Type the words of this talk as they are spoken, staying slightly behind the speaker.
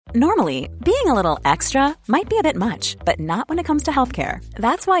Normally, being a little extra might be a bit much, but not when it comes to healthcare.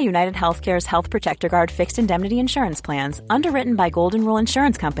 That's why United Healthcare's Health Protector Guard fixed indemnity insurance plans, underwritten by Golden Rule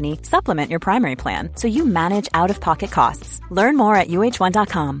Insurance Company, supplement your primary plan so you manage out-of-pocket costs. Learn more at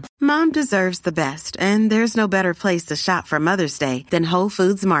uh1.com. Mom deserves the best, and there's no better place to shop for Mother's Day than Whole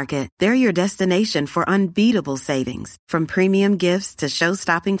Foods Market. They're your destination for unbeatable savings, from premium gifts to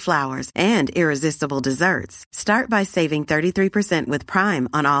show-stopping flowers and irresistible desserts. Start by saving 33% with Prime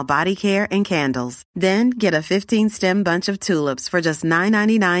on all body care and candles. Then get a 15-stem bunch of tulips for just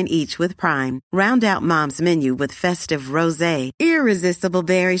 $9.99 each with Prime. Round out Mom's menu with festive rosé, irresistible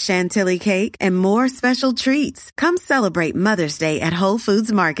berry chantilly cake, and more special treats. Come celebrate Mother's Day at Whole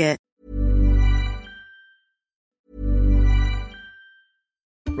Foods Market.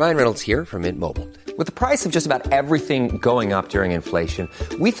 Ryan Reynolds here from Mint Mobile. With the price of just about everything going up during inflation,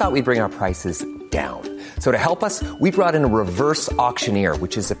 we thought we'd bring our prices down. So to help us, we brought in a reverse auctioneer,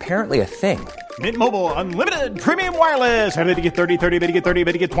 which is apparently a thing. Mint Mobile Unlimited Premium Wireless. How to get 30, 30, bit to get 30,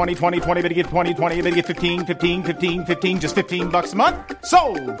 bit to get 20, 20, 20, bit to get 20, 20, bit to get 15, 15, 15, 15, just $15 a month?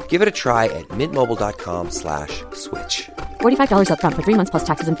 Sold! Give it a try at mintmobile.com/switch. $45 up front for 3 months plus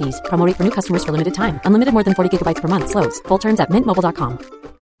taxes and fees. Promo rate for new customers for limited time. Unlimited more than 40 gigabytes per month. Slows full terms at mintmobile.com.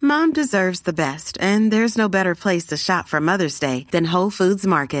 Mom deserves the best, and there's no better place to shop for Mother's Day than Whole Foods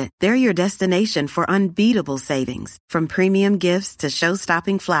Market. They're your destination for unbeatable savings, from premium gifts to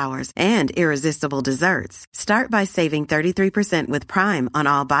show-stopping flowers and irresistible desserts. Start by saving 33% with Prime on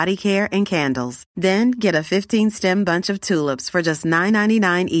all body care and candles. Then get a 15-stem bunch of tulips for just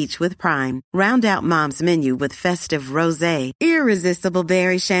 $9.99 each with Prime. Round out Mom's menu with festive rosé, irresistible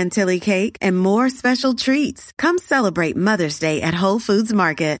berry chantilly cake, and more special treats. Come celebrate Mother's Day at Whole Foods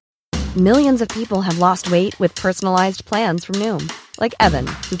Market. Millions of people have lost weight with personalized plans from Noom. Like Evan,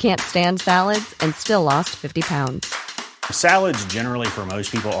 who can't stand salads and still lost 50 pounds. Salads generally for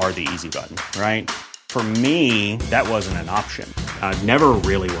most people are the easy button, right? For me, that wasn't an option. I never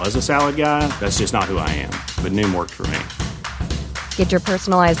really was a salad guy. That's just not who I am. But Noom worked for me. Get your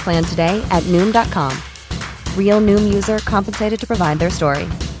personalized plan today at Noom.com. Real Noom user compensated to provide their story.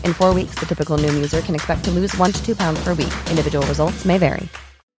 In 4 weeks, the typical Noom user can expect to lose 1 to 2 pounds per week. Individual results may vary.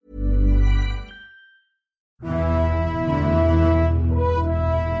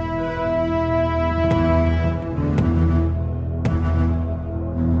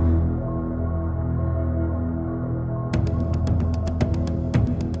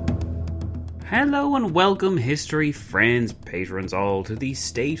 Hello and welcome, history friends, patrons all, to the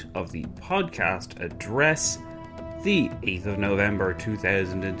State of the Podcast address, the 8th of November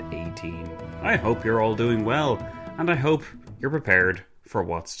 2018. I hope you're all doing well, and I hope you're prepared for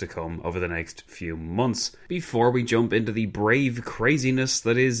what's to come over the next few months. Before we jump into the brave craziness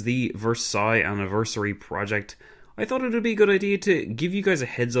that is the Versailles Anniversary Project, I thought it would be a good idea to give you guys a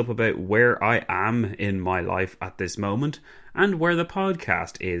heads up about where I am in my life at this moment, and where the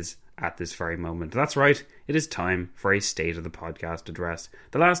podcast is at this very moment. That's right, it is time for a State of the Podcast address.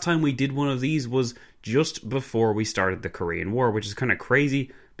 The last time we did one of these was just before we started the Korean War, which is kind of crazy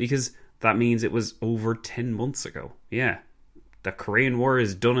because that means it was over 10 months ago. Yeah, the Korean War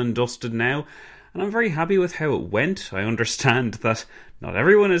is done and dusted now, and I'm very happy with how it went. I understand that not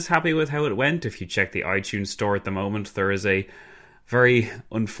everyone is happy with how it went. If you check the iTunes store at the moment, there is a very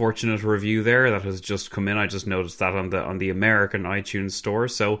unfortunate review there that has just come in. I just noticed that on the American iTunes store,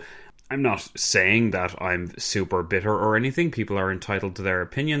 so I'm not saying that I'm super bitter or anything. People are entitled to their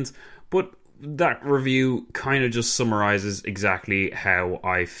opinions, but that review kind of just summarizes exactly how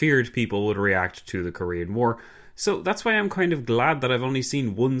I feared people would react to the Korean War. So that's why I'm kind of glad that I've only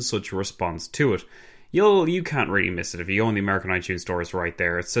seen one such response to it. You can't really miss it. If you go on the American iTunes store, it's right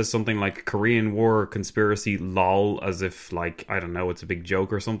there. It says something like Korean War conspiracy lol, as if, like, I don't know, it's a big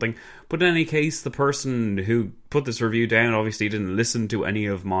joke or something. But in any case, the person who put this review down obviously didn't listen to any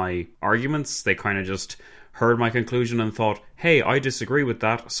of my arguments. They kind of just heard my conclusion and thought, hey, I disagree with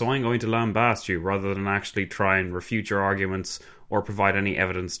that, so I'm going to lambast you, rather than actually try and refute your arguments or provide any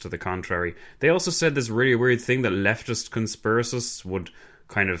evidence to the contrary. They also said this really weird thing that leftist conspiracists would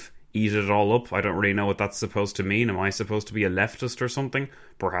kind of eat it all up. I don't really know what that's supposed to mean. Am I supposed to be a leftist or something?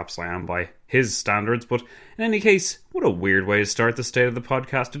 Perhaps I am by his standards, but in any case, what a weird way to start the State of the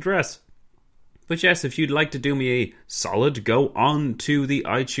Podcast address. But yes, if you'd like to do me a solid, go on to the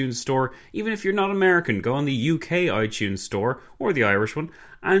iTunes store. Even if you're not American, go on the UK iTunes store, or the Irish one,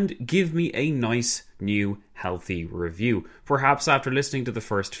 and give me a nice, new, healthy review. Perhaps after listening to the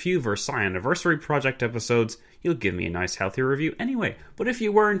first few Versailles Anniversary Project episodes, you'll give me a nice, healthy review anyway. But if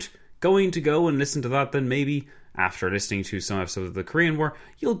you weren't going to go and listen to that, then maybe after listening to some episodes of the Korean War,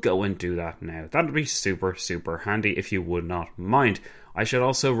 you'll go and do that now. That would be super, super handy if you would not mind. I should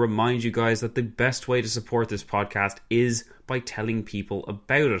also remind you guys that the best way to support this podcast is by telling people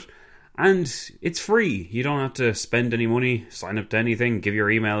about it. And it's free. You don't have to spend any money, sign up to anything, give your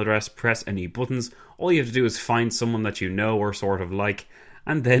email address, press any buttons. All you have to do is find someone that you know or sort of like,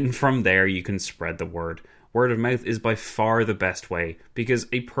 and then from there you can spread the word. Word of mouth is by far the best way, because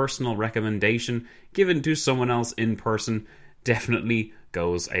a personal recommendation given to someone else in person definitely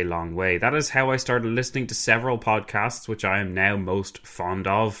goes a long way. That is how I started listening to several podcasts, which I am now most fond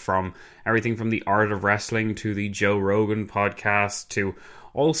of, from everything from The Art of Wrestling to the Joe Rogan podcast to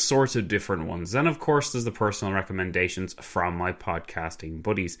all sorts of different ones. Then, of course, there's the personal recommendations from my podcasting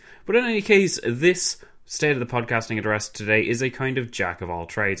buddies. But in any case, this State of the Podcasting address today is a kind of jack of all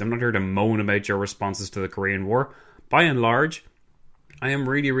trades. I'm not here to moan about your responses to the Korean War. By and large, I am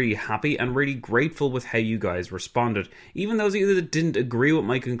really, really happy and really grateful with how you guys responded. Even those of you that didn't agree with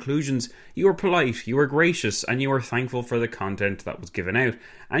my conclusions, you were polite, you were gracious, and you were thankful for the content that was given out.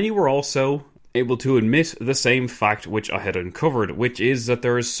 And you were also able to admit the same fact which I had uncovered, which is that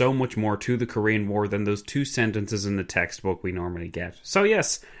there is so much more to the Korean War than those 2 sentences in the textbook we normally get. So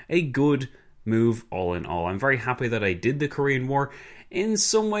yes, a good move all in all. I'm very happy that I did the Korean War. In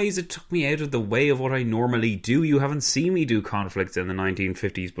some ways it took me out of the way of what I normally do. You haven't seen me do conflicts in the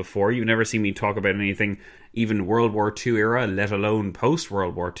 1950s before. You've never seen me talk about anything even World War II era, let alone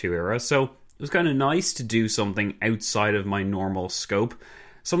post-World War II era. So it was kind of nice to do something outside of my normal scope.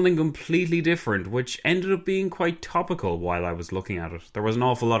 Something completely different, which ended up being quite topical while I was looking at it. There was an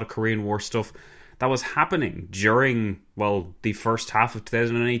awful lot of Korean War stuff that was happening during, well, the first half of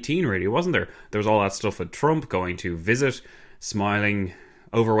 2018, really, wasn't there? There was all that stuff with Trump going to visit smiling,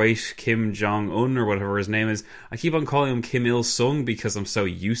 overweight Kim Jong-un, or whatever his name is. I keep on calling him Kim Il-sung because I'm so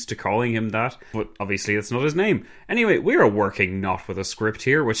used to calling him that, but obviously that's not his name. Anyway, we are working not with a script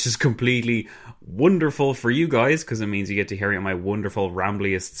here, which is completely wonderful for you guys, because it means you get to hear my wonderful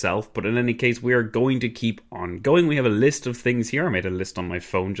rambliest self. But in any case, we are going to keep on going. We have a list of things here. I made a list on my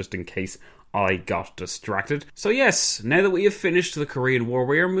phone just in case I got distracted. So yes, now that we have finished the Korean War,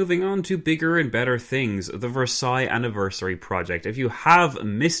 we are moving on to bigger and better things, the Versailles Anniversary Project. If you have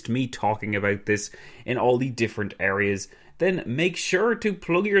missed me talking about this in all the different areas, then make sure to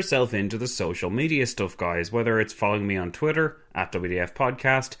plug yourself into the social media stuff, guys, whether it's following me on Twitter, at WDF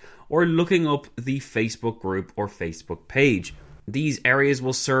Podcast, or looking up the Facebook group or Facebook page. These areas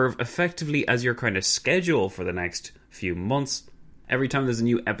will serve effectively as your kind of schedule for the next few months. Every time there's a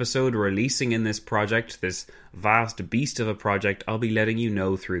new episode releasing in this project, this vast beast of a project, I'll be letting you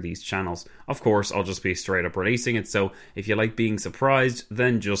know through these channels. Of course, I'll just be straight up releasing it, so if you like being surprised,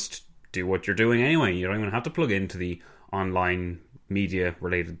 then just do what you're doing anyway. You don't even have to plug into the online media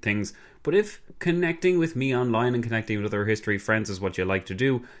related things. But if connecting with me online and connecting with other history friends is what you like to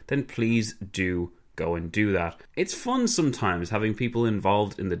do, then please do go and do that. It's fun sometimes having people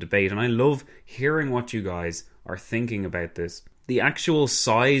involved in the debate, and I love hearing what you guys are thinking about this. The actual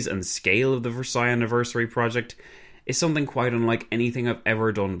size and scale of the Versailles Anniversary Project is something quite unlike anything I've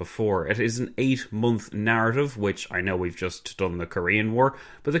ever done before. It is an 8-month narrative, which I know we've just done the Korean War,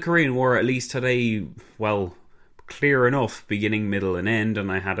 but the Korean War at least had a, well, clear enough beginning, middle and end, and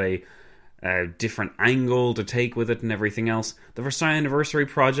I had a different angle to take with it and everything else. The Versailles Anniversary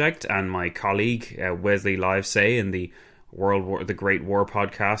Project and my colleague Wesley Livesay in the Great War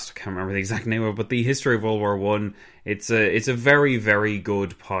podcast, I can't remember the exact name of it, but the history of World War One. It's a very, very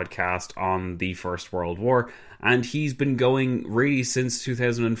good podcast on the First World War, and he's been going really since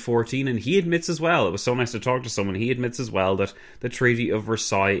 2014, and he admits as well, it was so nice to talk to someone, he admits as well that the Treaty of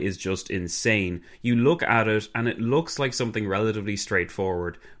Versailles is just insane. You look at it and it looks like something relatively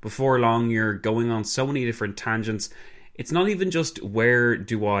straightforward. Before long you're going on so many different tangents. It's not even just where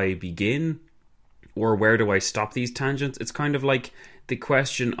do I begin or where do I stop these tangents. It's kind of like the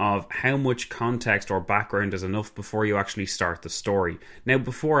question of how much context or background is enough before you actually start the story. Now,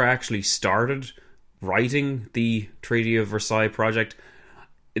 before I actually started writing the Treaty of Versailles project,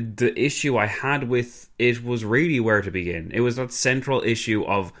 the issue I had with it was really where to begin. It was that central issue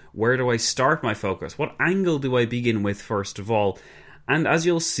of where do I start my focus? What angle do I begin with first of all? And as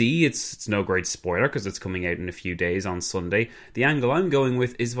you'll see, it's no great spoiler because it's coming out in a few days on Sunday. The angle I'm going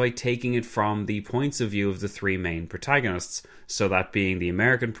with is by taking it from the points of view of the 3 main protagonists. So that being the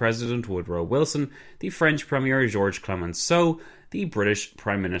American President Woodrow Wilson, the French Premier Georges Clemenceau, the British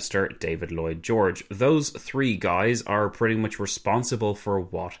Prime Minister David Lloyd George. Those 3 guys are pretty much responsible for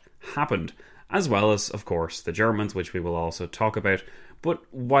what happened, as well as, of course, the Germans, which we will also talk about. But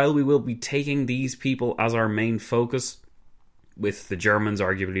while we will be taking these people as our main focus, with the Germans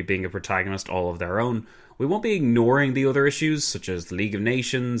arguably being a protagonist all of their own, we won't be ignoring the other issues, such as the League of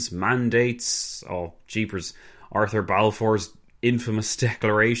Nations, mandates, oh, jeepers, Arthur Balfour's infamous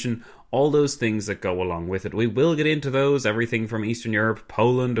declaration, all those things that go along with it. We will get into those, everything from Eastern Europe,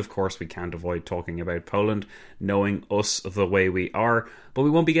 Poland. Of course, we can't avoid talking about Poland, knowing us the way we are, but we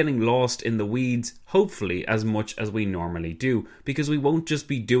won't be getting lost in the weeds, hopefully, as much as we normally do, because we won't just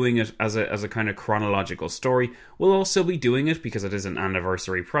be doing it as a kind of chronological story. We'll also be doing it, because it is an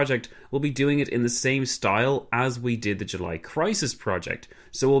anniversary project, we'll be doing it in the same style as we did the July Crisis project.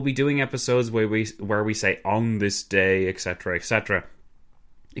 So we'll be doing episodes where we say on this day, etc., etc.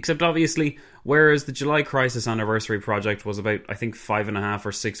 Except obviously, whereas the July Crisis Anniversary project was about, I think, 5.5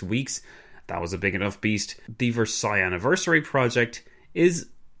 or 6 weeks, that was a big enough beast. The Versailles Anniversary project is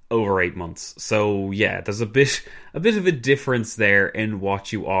over 8 months. So yeah, there's a bit of a difference there in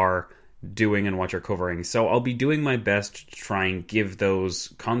what you are doing and what you're covering. So I'll be doing my best to try and give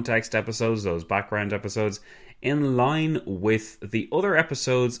those context episodes, those background episodes, in line with the other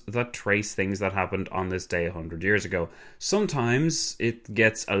episodes that trace things that happened on this day 100 years ago. Sometimes it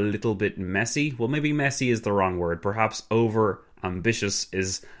gets a little bit messy. Well, maybe messy is the wrong word. Perhaps over-ambitious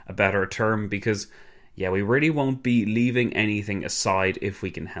is a better term, because, yeah, we really won't be leaving anything aside if we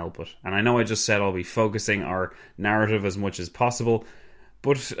can help it. And I know I just said I'll be focusing our narrative as much as possible,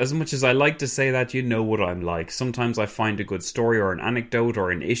 but as much as I like to say that, you know what I'm like. Sometimes I find a good story or an anecdote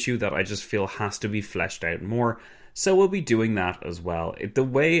or an issue that I just feel has to be fleshed out more. So we'll be doing that as well. The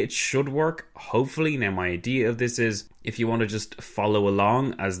way it should work, hopefully, now my idea of this is, if you want to just follow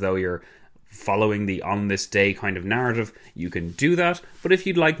along as though you're following the on this day kind of narrative, you can do that. But if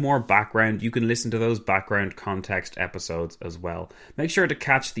you'd like more background, you can listen to those background context episodes as well. Make sure to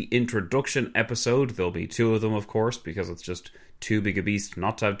catch the introduction episode. There'll be 2 of them, of course, because it's just too big a beast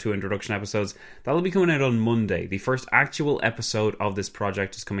not to have 2 introduction episodes. That'll be coming out on Monday. The first actual episode of this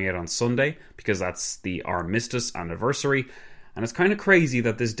project is coming out on Sunday, because that's the Armistice anniversary. And it's kind of crazy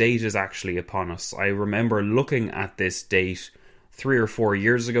that this date is actually upon us. I remember looking at this date 3 or 4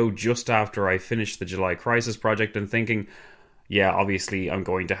 years ago, just after I finished the July Crisis project, and thinking, yeah, obviously I'm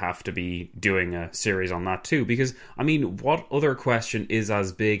going to have to be doing a series on that too. Because, I mean, what other question is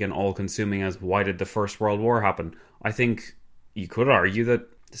as big and all-consuming as why did the First World War happen? I think you could argue that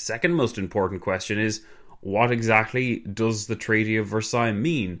the second most important question is, what exactly does the Treaty of Versailles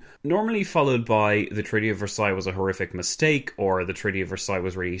mean? Normally followed by, the Treaty of Versailles was a horrific mistake, or the Treaty of Versailles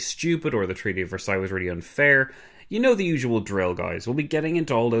was really stupid, or the Treaty of Versailles was really unfair. You know the usual drill, guys. We'll be getting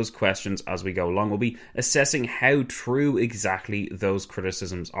into all those questions as we go along. We'll be assessing how true exactly those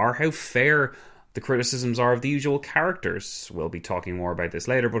criticisms are, how fair the criticisms are of the usual characters. We'll be talking more about this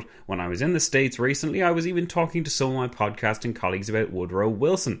later, but when I was in the States recently, I was even talking to some of my podcasting colleagues about Woodrow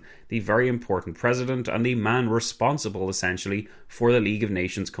Wilson, the very important president and the man responsible, essentially, for the League of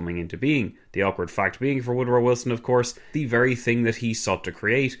Nations coming into being. The awkward fact being for Woodrow Wilson, of course, the very thing that he sought to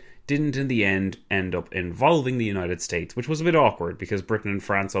create didn't in the end up involving the United States, which was a bit awkward because Britain and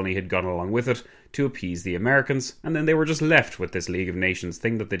France only had gone along with it to appease the Americans, and then they were just left with this League of Nations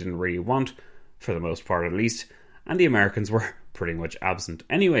thing that they didn't really want, for the most part at least, and the Americans were pretty much absent.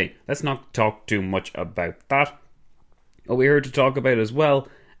 Anyway, let's not talk too much about that. What we're here to talk about as well,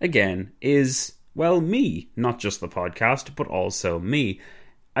 again, is, well, me. Not just the podcast, but also me.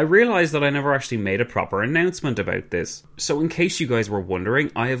 I realised that I never actually made a proper announcement about this. So in case you guys were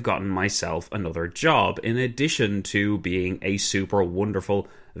wondering, I have gotten myself another job. In addition to being a super wonderful,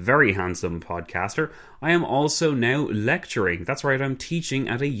 very handsome podcaster, I am also now lecturing. That's right, I'm teaching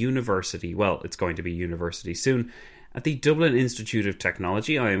at a university. Well, it's going to be university soon. At the Dublin Institute of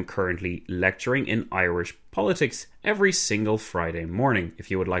Technology, I am currently lecturing in Irish politics every single Friday morning.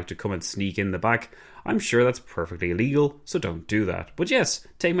 If you would like to come and sneak in the back, I'm sure that's perfectly illegal, so don't do that. But yes,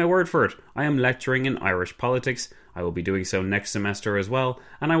 take my word for it. I am lecturing in Irish politics. I will be doing so next semester as well,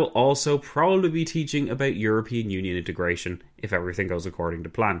 and I will also probably be teaching about European Union integration if everything goes according to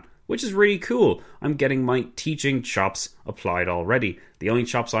plan, which is really cool. I'm getting my teaching chops applied already. The only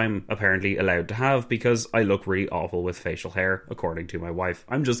chops I'm apparently allowed to have because I look really awful with facial hair, according to my wife.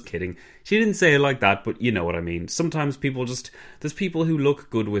 I'm just kidding. She didn't say it like that, but you know what I mean. Sometimes there's people who look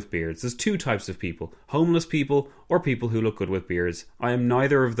good with beards. There's 2 types of people: homeless people or people who look good with beards. I am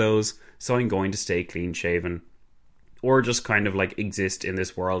neither of those, so I'm going to stay clean shaven, or just kind of like exist in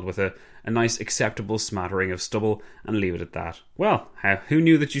this world with a nice acceptable smattering of stubble and leave it at that. Well, who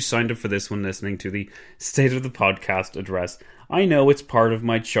knew that you signed up for this when listening to the State of the Podcast address? I know it's part of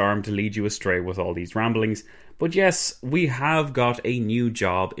my charm to lead you astray with all these ramblings, but yes, we have got a new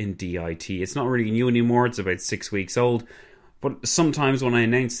job in DIT. It's not really new anymore, it's about 6 weeks old, but sometimes when I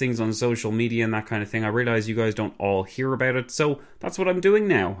announce things on social media and that kind of thing, I realise you guys don't all hear about it, so that's what I'm doing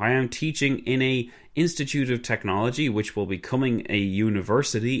now. I am teaching in a Institute of Technology, which will be becoming a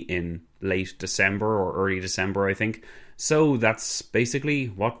university in late December or early December, I think. So that's basically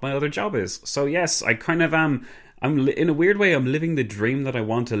what my other job is. So yes, I kind of am, in a weird way, I'm living the dream that I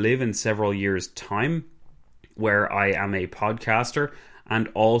want to live in several years' time, where I am a podcaster and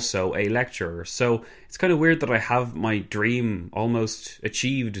also a lecturer. So it's kind of weird that I have my dream almost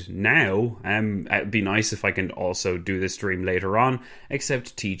achieved now. It'd be nice if I can also do this dream later on,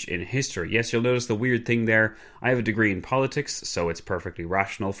 except teach in history. Yes, you'll notice the weird thing there. I have a degree in politics, so it's perfectly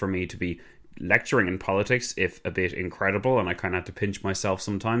rational for me to be lecturing in politics, if a bit incredible, and I kind of have to pinch myself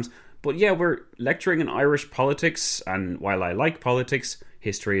sometimes. But yeah, we're lecturing in Irish politics, and while I like politics,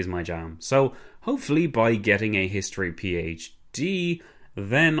 history is my jam. So hopefully by getting a history PhD,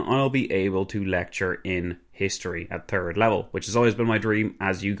 then I'll be able to lecture in history at third level, which has always been my dream,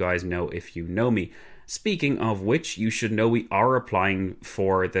 as you guys know if you know me. Speaking of which, you should know we are applying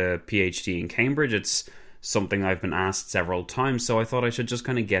for the PhD in Cambridge. It's something I've been asked several times, so I thought I should just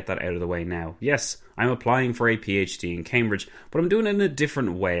kind of get that out of the way now. Yes, I'm applying for a PhD in Cambridge, but I'm doing it in a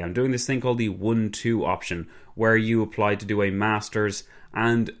different way. I'm doing this thing called the 1-2 option, where you apply to do a master's,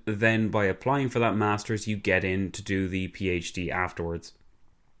 and then by applying for that master's, you get in to do the PhD afterwards.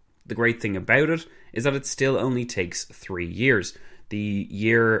 The great thing about it is that it still only takes 3 years. The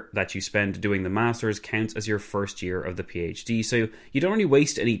year that you spend doing the master's counts as your first year of the PhD, so you don't really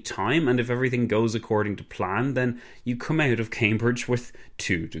waste any time, and if everything goes according to plan, then you come out of Cambridge with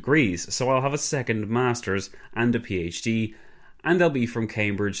 2 degrees. So I'll have a second master's and a PhD, and they'll be from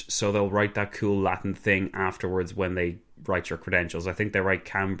Cambridge, so they'll write that cool Latin thing afterwards when they write your credentials. I think they write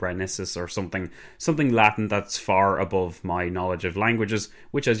Cambrensis or something Latin that's far above my knowledge of languages,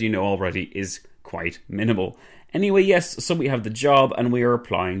 which, as you know already, is quite minimal. Anyway, yes, so we have the job and we are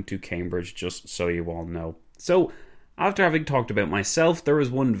applying to Cambridge, just so you all know. So, after having talked about myself, there is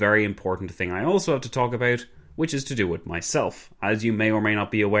one very important thing I also have to talk about, which is to do with myself. As you may or may not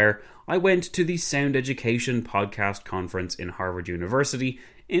be aware, I went to the Sound Education Podcast Conference in Harvard University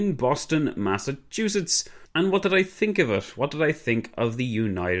in Boston, Massachusetts. And what did I think of it? What did I think of the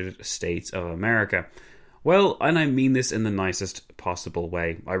United States of America? Well, and I mean this in the nicest possible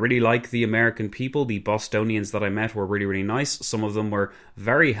way. I really like the American people. The Bostonians that I met were really, really nice. Some of them were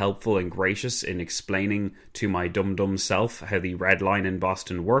very helpful and gracious in explaining to my dumb self how the Red Line in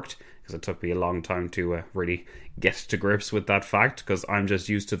Boston worked, because it took me a long time to really get to grips with that fact, because I'm just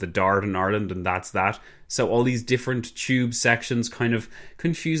used to the Dart in Ireland and that's that. So all these different tube sections kind of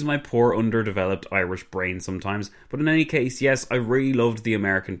confuse my poor underdeveloped Irish brain sometimes. But in any case, yes, I really loved the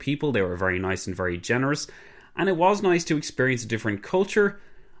American people. They were very nice and very generous, and it was nice to experience a different culture.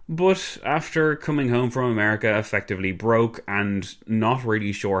 But after coming home from America effectively broke and not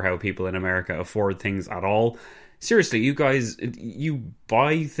really sure how people in America afford things at all, seriously, you guys, you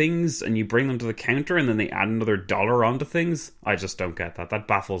buy things and you bring them to the counter and then they add another $1 onto things? I just don't get that. That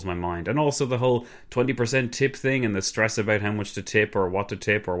baffles my mind. And also the whole 20% tip thing and the stress about how much to tip or what to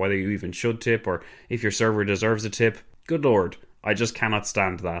tip or whether you even should tip or if your server deserves a tip. Good Lord, I just cannot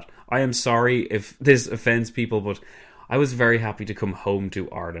stand that. I am sorry if this offends people, but I was very happy to come home to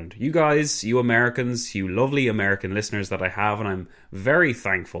Ireland. You guys, you Americans, you lovely American listeners that I have, and I'm very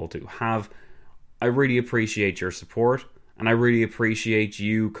thankful to have. I really appreciate your support, and I really appreciate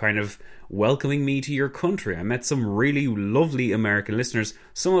you kind of welcoming me to your country. I met some really lovely American listeners,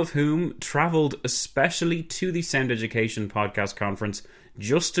 some of whom travelled especially to the Sound Education Podcast Conference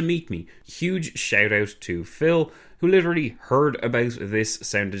just to meet me. Huge shout out to Phil, who literally heard about this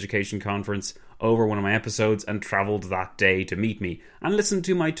Sound Education Conference over one of my episodes and travelled that day to meet me and listen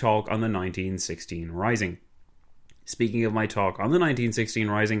to my talk on the 1916 Rising. Speaking of my talk on the 1916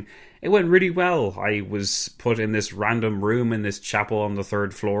 Rising, it went really well. I was put in this random room in this chapel on the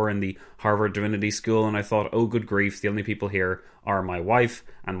 3rd floor in the Harvard Divinity School, and I thought, oh good grief, the only people here are my wife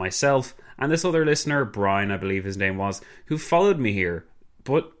and myself and this other listener, Brian, I believe his name was, who followed me here.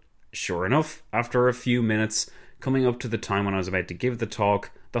 But sure enough, after a few minutes, coming up to the time when I was about to give the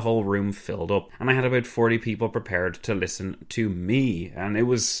talk, the whole room filled up, and I had about 40 people prepared to listen to me, and it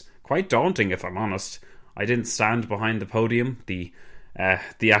was quite daunting, if I'm honest. I didn't stand behind the podium. The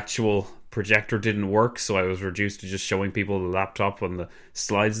actual projector didn't work, so I was reduced to just showing people the laptop and the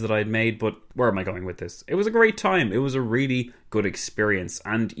slides that I'd made. But where am I going with this? It was a great time. It was a really good experience,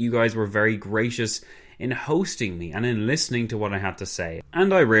 and you guys were very gracious in hosting me and in listening to what I had to say.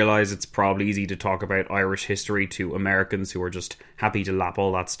 And I realise it's probably easy to talk about Irish history to Americans who are just happy to lap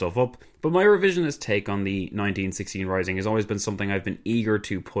all that stuff up, but my revisionist take on the 1916 Rising has always been something I've been eager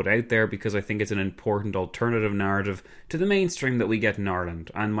to put out there because I think it's an important alternative narrative to the mainstream that we get in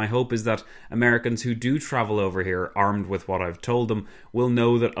Ireland, and my hope is that Americans who do travel over here armed with what I've told them will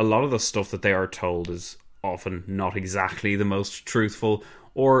know that a lot of the stuff that they are told is often not exactly the most truthful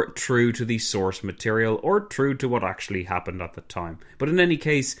or true to the source material, or true to what actually happened at the time. But in any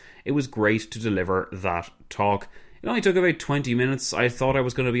case, it was great to deliver that talk. It only took about 20 minutes. I thought I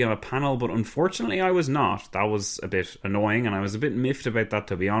was going to be on a panel, but unfortunately I was not. That was a bit annoying, and I was a bit miffed about that,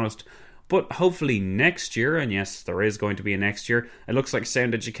 to be honest. But hopefully next year, and yes, there is going to be a next year, it looks like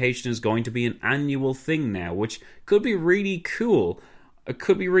Sound Education is going to be an annual thing now, which could be really cool. It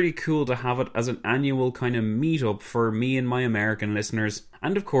could be really cool to have it as an annual kind of meetup for me and my American listeners,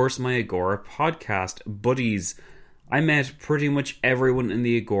 and of course my Agora podcast buddies. I met pretty much everyone in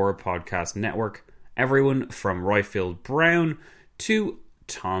the Agora podcast network, everyone from Roifield Brown to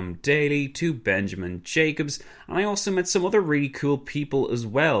Tom Daly to Benjamin Jacobs, and I also met some other really cool people as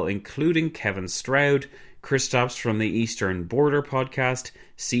well, including Kevin Stroud, Kristaps from the Eastern Border podcast,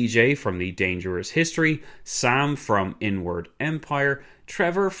 CJ from the Dangerous History, Sam from Inward Empire,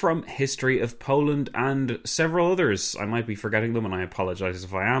 Trevor from History of Poland, and several others. I might be forgetting them, and I apologise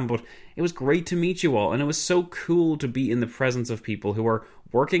if I am, but it was great to meet you all, and it was so cool to be in the presence of people who are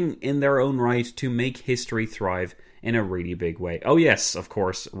working in their own right to make history thrive in a really big way. Oh yes, of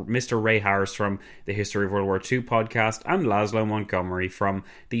course, Mr. Ray Harris from the History of World War II podcast, and Laszlo Montgomery from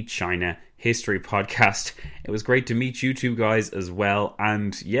the China History podcast. It was great to meet you two guys as well,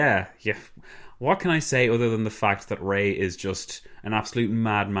 and yeah, what can I say other than the fact that Ray is just an absolute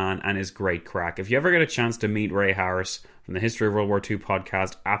madman and is great crack. If you ever get a chance to meet Ray Harris from the History of World War II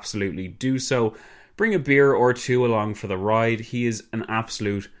podcast, absolutely do so. Bring a beer or two along for the ride. He is an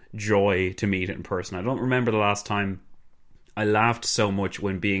absolute joy to meet in person. I don't remember the last time I laughed so much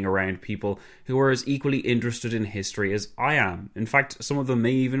when being around people who are as equally interested in history as I am. In fact, some of them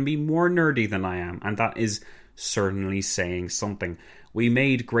may even be more nerdy than I am, and that is certainly saying something. We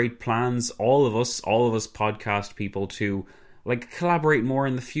made great plans, all of us podcast people, to collaborate more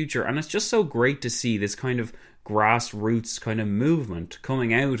in the future, and it's just so great to see this kind of grassroots kind of movement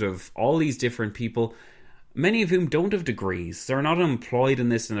coming out of all these different people, many of whom don't have degrees. They're not employed in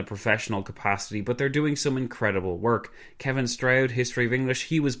this in a professional capacity, but they're doing some incredible work. Kevin Stroud, History of English,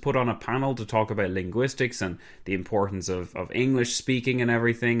 he was put on a panel to talk about linguistics and the importance of English speaking and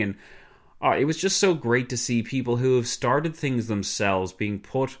everything, and it was just so great to see people who have started things themselves being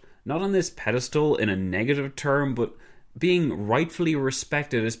put not on this pedestal in a negative term, but being rightfully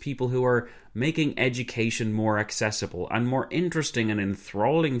respected as people who are making education more accessible and more interesting and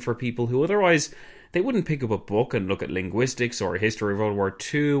enthralling for people who otherwise they wouldn't pick up a book and look at linguistics or history of World War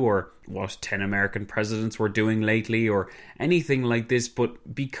II or what 10 American presidents were doing lately or anything like this,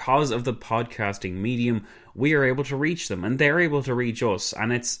 but because of the podcasting medium, we are able to reach them and they're able to reach us.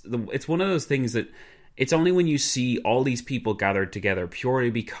 And it's one of those things that it's only when you see all these people gathered together purely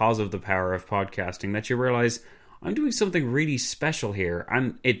because of the power of podcasting that you realize I'm doing something really special here.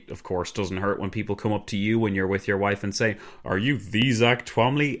 And it, of course, doesn't hurt when people come up to you when you're with your wife and say, "Are you the Zach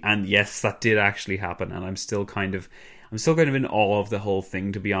Twomley?" And yes, that did actually happen. And I'm still kind of in awe of the whole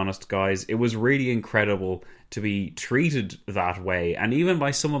thing, to be honest, guys. It was really incredible to be treated that way. And even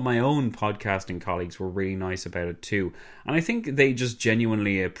by some of my own podcasting colleagues were really nice about it too. And I think they just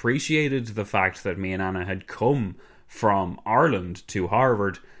genuinely appreciated the fact that me and Anna had come from Ireland to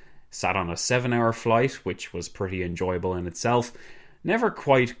Harvard, sat on a 7-hour flight, which was pretty enjoyable in itself. Never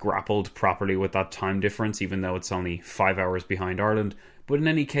quite grappled properly with that time difference, even though it's only 5 hours behind Ireland. But in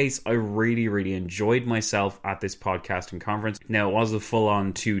any case, I really, really enjoyed myself at this podcasting conference. Now, it was a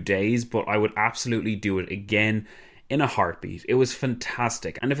full-on 2 days, but I would absolutely do it again in a heartbeat. It was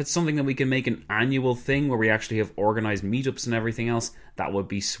fantastic. And if it's something that we can make an annual thing where we actually have organised meetups and everything else, that would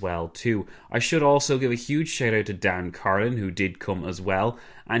be swell too. I should also give a huge shout out to Dan Carlin, who did come as well.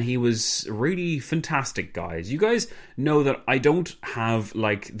 And he was really fantastic, guys. You guys know that I don't have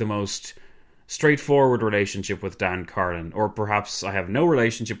the most straightforward relationship with Dan Carlin, or perhaps I have no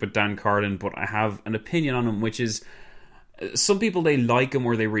relationship with Dan Carlin, but I have an opinion on him, which is some people, they like him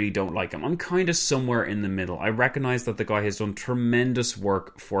or they really don't like him. I'm kind of somewhere in the middle. I recognise that the guy has done tremendous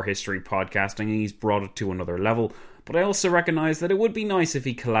work for history podcasting and he's brought it to another level, but I also recognise that it would be nice if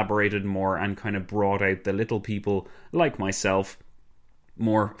he collaborated more and kind of brought out the little people like myself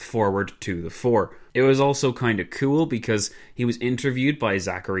more forward to the fore. It was also kind of cool because he was interviewed by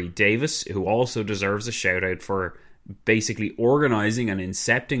Zachary Davis, who also deserves a shout out for basically organising and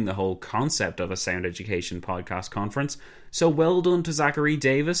incepting the whole concept of a Sound Education podcast conference. So well done to Zachary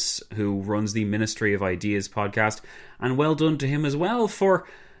Davis, who runs the Ministry of Ideas podcast, and well done to him as well for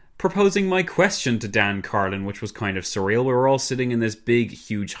proposing my question to Dan Carlin, which was kind of surreal. We were all sitting in this big,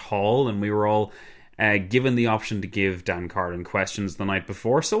 huge hall, and we were all given the option to give Dan Carlin questions the night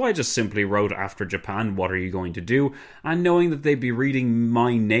before, so I just simply wrote after Japan, what are you going to do? And knowing that they'd be reading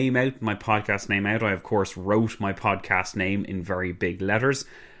my name out, my podcast name out, I of course wrote my podcast name in very big letters.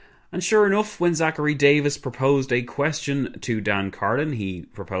 And sure enough, when Zachary Davis proposed a question to Dan Carlin, he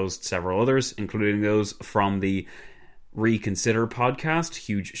proposed several others, including those from the Reconsider podcast.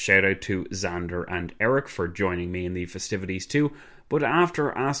 Huge shout out to Xander and Eric for joining me in the festivities too. But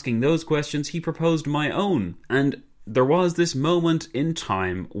after asking those questions, he proposed my own. And there was this moment in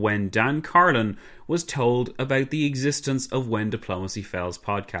time when Dan Carlin was told about the existence of When Diplomacy Fails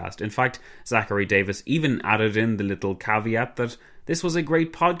podcast. In fact, Zachary Davis even added in the little caveat that this was a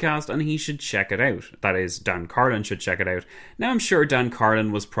great podcast and he should check it out. That is, Dan Carlin should check it out. Now, I'm sure Dan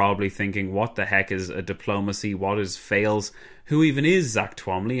Carlin was probably thinking, what the heck is a diplomacy? What is fails? Who even is Zach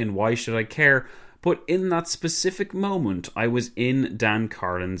Twomley and why should I care? But in that specific moment, I was in Dan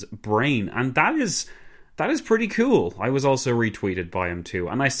Carlin's brain, and that is pretty cool. I was also retweeted by him too,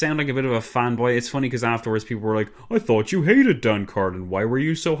 and I sound like a bit of a fanboy. It's funny because afterwards people were like, I thought you hated Dan Carlin. Why were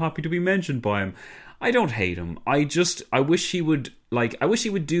you so happy to be mentioned by him? I don't hate him. I wish he would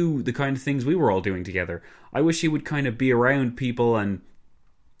do the kind of things we were all doing together. I wish he would kind of be around people and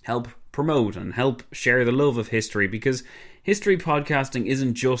help promote and help share the love of history, because history podcasting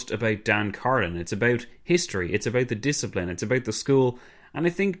isn't just about Dan Carlin. It's about history. It's about the discipline. It's about the school. And I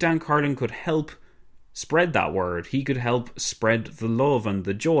think Dan Carlin could help spread that word. He could help spread the love and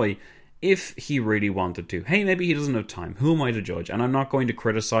the joy if he really wanted to. Hey, maybe he doesn't have time. Who am I to judge? And I'm not going to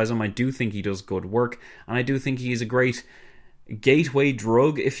criticize him. I do think he does good work. And I do think he's a great gateway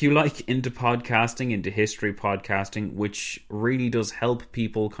drug, if you like, into podcasting, into history podcasting, which really does help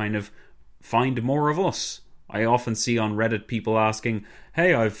people kind of find more of us. I often see on Reddit people asking,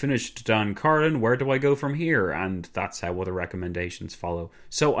 hey, I've finished Dan Carlin, where do I go from here? And that's how other recommendations follow.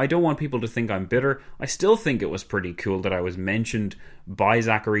 So I don't want people to think I'm bitter. I still think it was pretty cool that I was mentioned by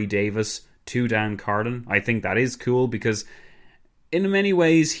Zachary Davis to Dan Carlin. I think that is cool because in many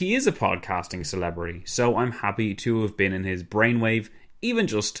ways he is a podcasting celebrity. So I'm happy to have been in his brainwave, even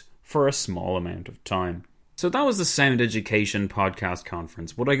just for a small amount of time. So that was the Sound Education Podcast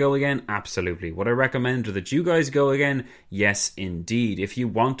Conference. Would I go again? Absolutely. Would I recommend that you guys go again? Yes, indeed. If you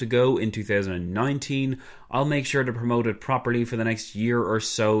want to go in 2019, I'll make sure to promote it properly for the next year or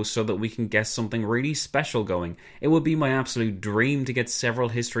so that we can get something really special going. It would be my absolute dream to get several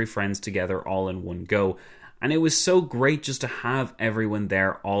history friends together all in one go. And it was so great just to have everyone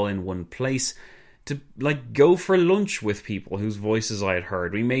there all in one place, to go for lunch with people whose voices I had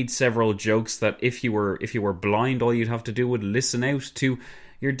heard. We made several jokes that if you were blind, all you'd have to do would listen out to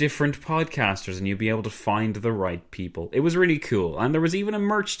your different podcasters and you'd be able to find the right people. It was really cool. And there was even a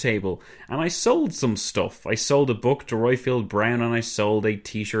merch table, and I sold some stuff. I sold a book to Royfield Brown, and I sold a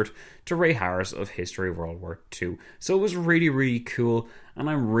t-shirt to Ray Harris of History of World War II. So it was really, really cool, and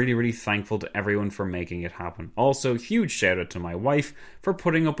I'm really, really thankful to everyone for making it happen. Also, huge shout out to my wife for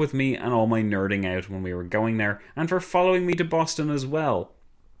putting up with me and all my nerding out when we were going there, and for following me to Boston as well.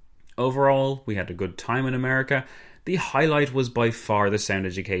 Overall, we had a good time in America. The highlight was by far the Sound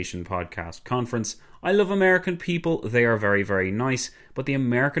Education Podcast Conference. I love American people. They are very, very nice, but the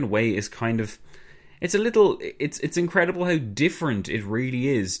American way is kind of... It's incredible how different it really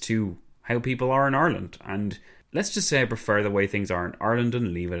is to how people are in Ireland. And let's just say I prefer the way things are in Ireland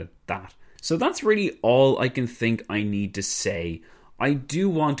and leave it at that. So that's really all I can think I need to say. I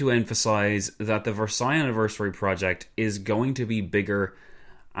do want to emphasize that the Versailles Anniversary Project is going to be bigger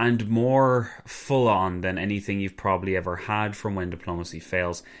and more full-on than anything you've probably ever had from When Diplomacy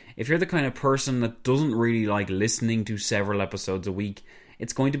Fails. If you're the kind of person that doesn't really like listening to several episodes a week,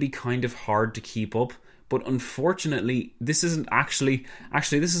 it's going to be kind of hard to keep up. But unfortunately, this isn't actually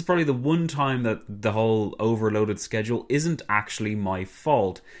this is probably the one time that the whole overloaded schedule isn't actually my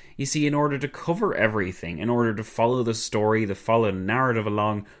fault. You see, in order to cover everything, in order to follow the story, to follow the narrative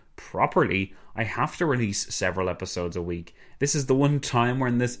along properly, I have to release several episodes a week. This is the one time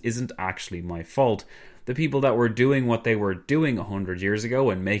when this isn't actually my fault. The people that were doing what they were doing 100 years ago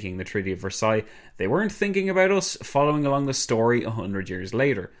and making the Treaty of Versailles, they weren't thinking about us following along the story 100 years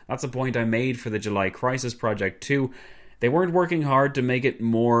later. That's a point I made for the July Crisis Project too. They weren't working hard to make it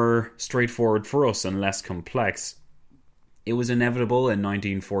more straightforward for us and less complex. It was inevitable in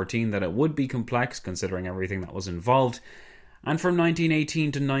 1914 that it would be complex, considering everything that was involved. And from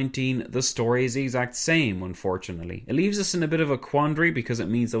 1918 to 19, the story is the exact same, unfortunately. It leaves us in a bit of a quandary because it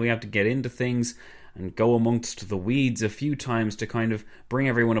means that we have to get into things and go amongst the weeds a few times to kind of bring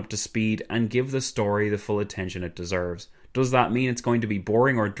everyone up to speed and give the story the full attention it deserves. Does that mean it's going to be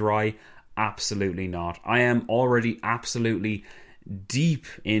boring or dry? Absolutely not. I am already absolutely deep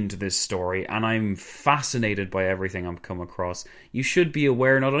into this story, and I'm fascinated by everything I've come across. You should be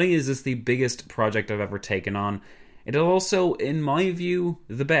aware, not only is this the biggest project I've ever taken on, it is also, in my view,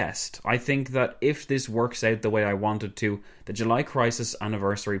 the best. I think that if this works out the way I want it to, the July Crisis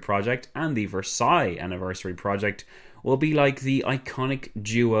Anniversary Project and the Versailles Anniversary Project will be like the iconic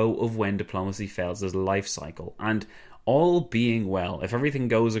duo of When Diplomacy Fails' life cycle. And all being well, if everything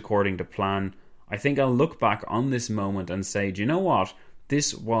goes according to plan, I think I'll look back on this moment and say, do you know what?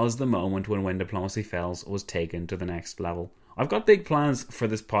 This was the moment when Diplomacy Fails was taken to the next level. I've got big plans for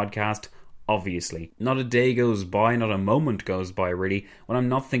this podcast, obviously. Not a day goes by, not a moment goes by really, when I'm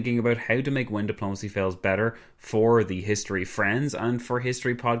not thinking about how to make When Diplomacy Fails better for the history friends and for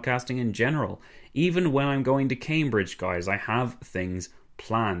history podcasting in general. Even when I'm going to Cambridge, guys, I have things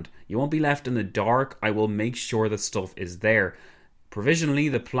planned. You won't be left in the dark. I will make sure that stuff is there. Provisionally,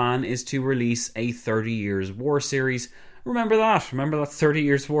 the plan is to release a 30 Years War series. Remember that 30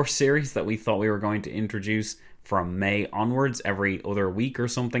 Years War series that we thought we were going to introduce from May onwards every other week or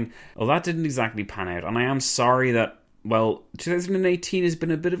something? Well, that didn't exactly pan out, and I am sorry that, 2018 has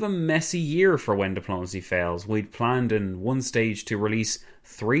been a bit of a messy year for When Diplomacy Fails. We'd planned in one stage to release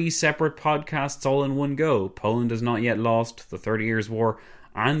 3 separate podcasts all in one go. Poland Has Not Yet Lost, the 30 Years War,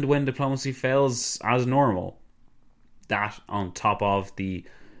 and When Diplomacy Fails as normal. That, on top of the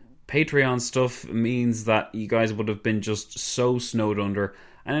Patreon stuff, means that you guys would have been just so snowed under,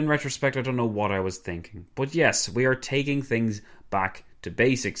 and in retrospect I don't know what I was thinking. But yes, we are taking things back to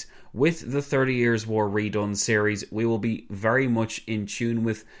basics. With the 30 Years War Redone series, we will be very much in tune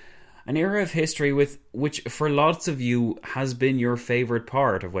with an era of history which for lots of you has been your favourite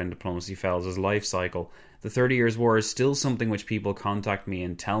part of When Diplomacy Fails' life cycle. The 30 Years War is still something which people contact me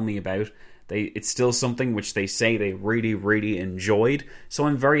and tell me about. It's still something which they say they really, really enjoyed. So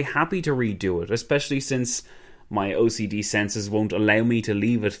I'm very happy to redo it, especially since my OCD senses won't allow me to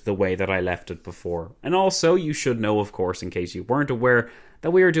leave it the way that I left it before. And also, you should know, of course, in case you weren't aware,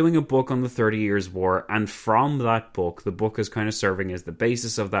 that we are doing a book on the 30 Years War, and from that book, the book is kind of serving as the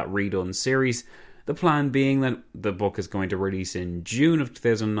basis of that redone series. The plan being that the book is going to release in June of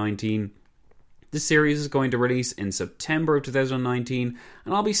 2019. The series is going to release in September of 2019,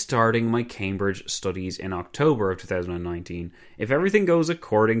 and I'll be starting my Cambridge studies in October of 2019. If everything goes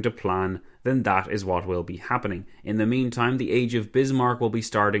according to plan, then that is what will be happening. In the meantime, the Age of Bismarck will be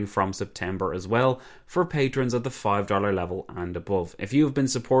starting from September as well, for patrons at the $5 level and above. If you have been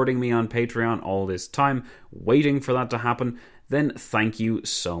supporting me on Patreon all this time, waiting for that to happen, then thank you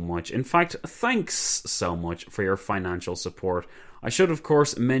so much. In fact, thanks so much for your financial support. I should, of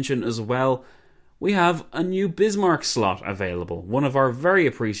course, mention as well, we have a new Bismarck slot available. One of our very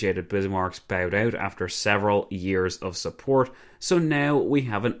appreciated Bismarcks bowed out after several years of support, so now we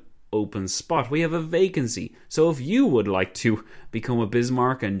have an open spot. We have a vacancy. So if you would like to become a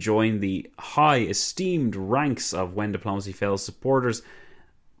Bismarck and join the high esteemed ranks of When Diplomacy Fails supporters,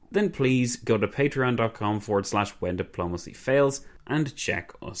 then please go to patreon.com/When Diplomacy Fails and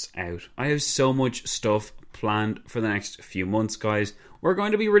check us out. I have so much stuff planned for the next few months, guys. We're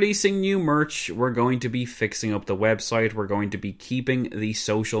going to be releasing new merch. We're going to be fixing up the website. We're going to be keeping the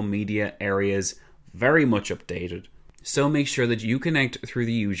social media areas very much updated. So make sure that you connect through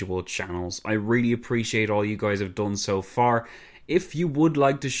the usual channels. I really appreciate all you guys have done so far. If you would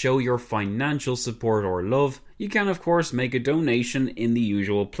like to show your financial support or love, you can of course make a donation in the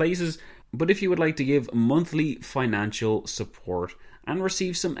usual places. But if you would like to give monthly financial support and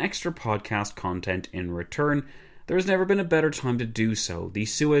receive some extra podcast content in return, there has never been a better time to do so. The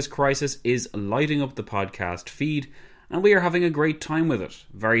Suez Crisis is lighting up the podcast feed, and we are having a great time with it.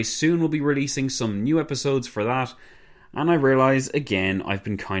 Very soon we'll be releasing some new episodes for that, and I realise, again, I've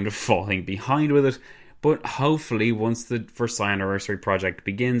been kind of falling behind with it, but hopefully once the Versailles Anniversary Project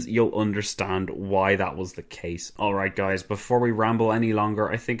begins, you'll understand why that was the case. Alright guys, before we ramble any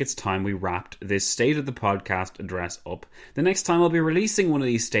longer, I think it's time we wrapped this State of the Podcast address up. The next time I'll be releasing one of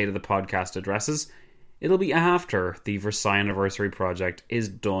these State of the Podcast addresses, it'll be after the Versailles Anniversary Project is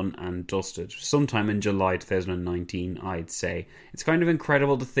done and dusted. Sometime in July 2019, I'd say. It's kind of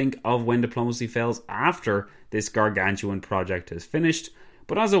incredible to think of When Diplomacy Fails after this gargantuan project is finished,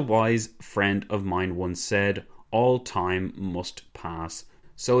 but as a wise friend of mine once said, all time must pass.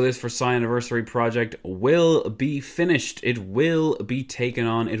 So this Versailles Anniversary Project will be finished. It will be taken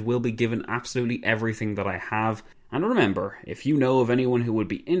on. It will be given absolutely everything that I have. And remember, if you know of anyone who would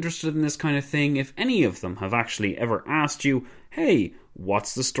be interested in this kind of thing, if any of them have actually ever asked you, hey,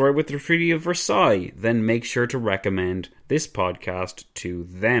 what's the story with the Treaty of Versailles? Then make sure to recommend this podcast to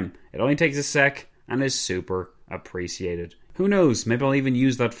them. It only takes a sec and is super appreciated. Who knows, maybe I'll even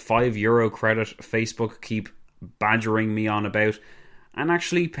use that €5 credit Facebook keep badgering me on about, and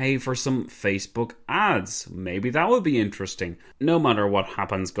actually pay for some Facebook ads. Maybe that would be interesting. No matter what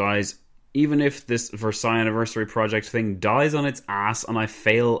happens, guys, even if this Versailles Anniversary Project thing dies on its ass and I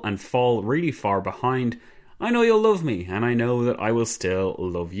fail and fall really far behind, I know you'll love me, and I know that I will still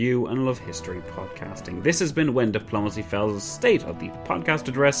love you and love history podcasting. This has been When Diplomacy Fails, State of the Podcast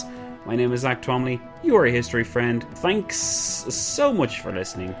Address. My name is Zach Twomley. You are a history friend. Thanks so much for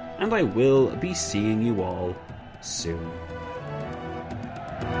listening, and I will be seeing you all soon.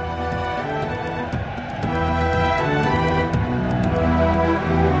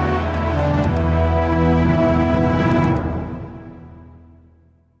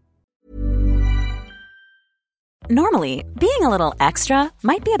 Normally, being a little extra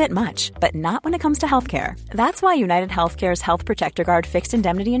might be a bit much, but not when it comes to healthcare. That's why United Healthcare's Health Protector Guard fixed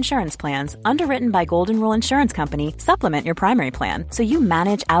indemnity insurance plans, underwritten by Golden Rule Insurance Company, supplement your primary plan so you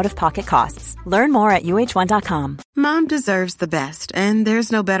manage out-of-pocket costs. Learn more at uh1.com. Mom deserves the best, and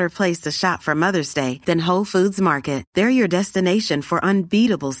there's no better place to shop for Mother's Day than Whole Foods Market. They're your destination for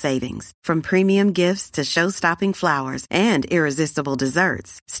unbeatable savings, from premium gifts to show-stopping flowers and irresistible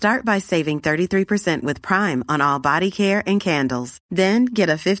desserts. Start by saving 33% with Prime on all body care and candles. Then get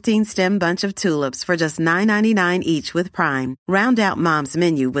a 15-stem bunch of tulips for just $9.99 each with Prime. Round out Mom's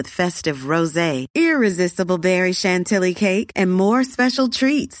menu with festive rosé, irresistible berry chantilly cake, and more special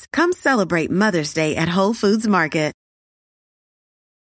treats. Come celebrate Mother's Day at Whole Foods Market.